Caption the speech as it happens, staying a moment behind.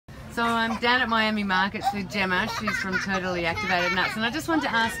So I'm down at Miami Markets with Gemma. She's from Totally Activated Nuts, and I just wanted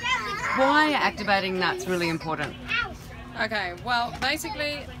to ask, why are activating nuts really important? Okay, well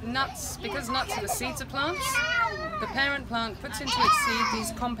basically nuts, because nuts are the seeds of plants, the parent plant puts into its seed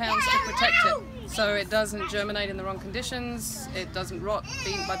these compounds to protect it, so it doesn't germinate in the wrong conditions, it doesn't rot,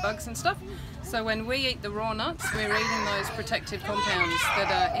 be eaten by bugs and stuff. So when we eat the raw nuts, we're eating those protective compounds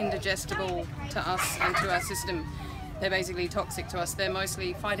that are indigestible to us and to our system. They're basically toxic to us. They're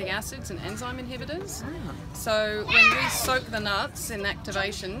mostly phytic acids and enzyme inhibitors. So when we soak the nuts in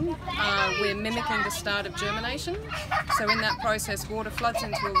activation, we're mimicking the start of germination. So in that process, water floods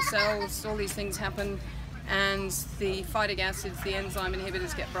into all the cells, all these things happen, and the phytic acids, the enzyme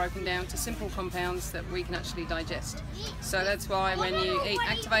inhibitors, get broken down to simple compounds that we can actually digest. So that's why when you eat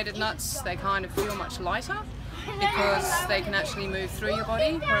activated nuts, they kind of feel much lighter, because they can actually move through your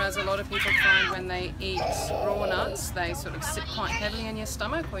body, whereas a lot of people find when they eat raw nuts, they sort of sit quite heavily in your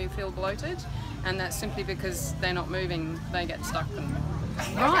stomach or you feel bloated, and that's simply because they're not moving, they get stuck.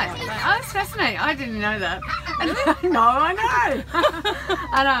 Right, oh, that's fascinating. I didn't know that. No, I know.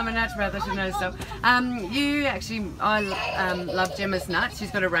 I know, I'm a naturopath, I should know stuff. I love Gemma's nuts.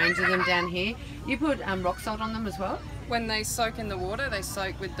 She's got a range of them down here. You put rock salt on them as well? When they soak in the water, they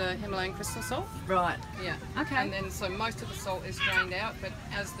soak with the Himalayan crystal salt. Right. Yeah. Okay. And then so most of the salt is drained out, but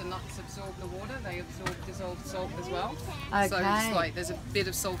as the nuts absorb the water, they absorb dissolved salt as well. Okay. So it's like there's a bit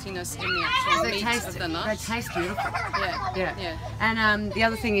of saltiness in the actual meat of the nuts. They taste beautiful. Yeah. Yeah. Yeah. And the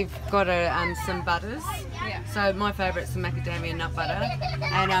other thing, you've got some butters. Yeah. So my favourite is the macadamia nut butter,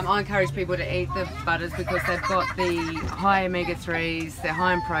 and I encourage people to eat the butters because they've got the high omega-3s, they're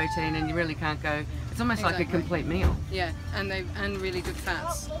high in protein, and you really can't go. It's almost like a complete meal. Yeah, and really good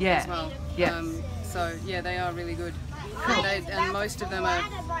fats as well. Yeah. So yeah, they are really good. Cool. And most of them are,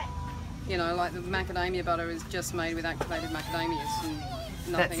 you know, like the macadamia butter is just made with activated macadamias and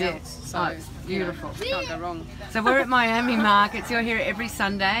nothing else. So it's beautiful. You know, can't go wrong. So we're at Miami Markets. You're here every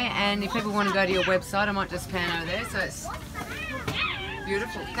Sunday, and if people want to go to your website, I might just pan over there. So it's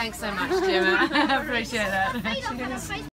beautiful. Thanks so much, Gemma. I appreciate that.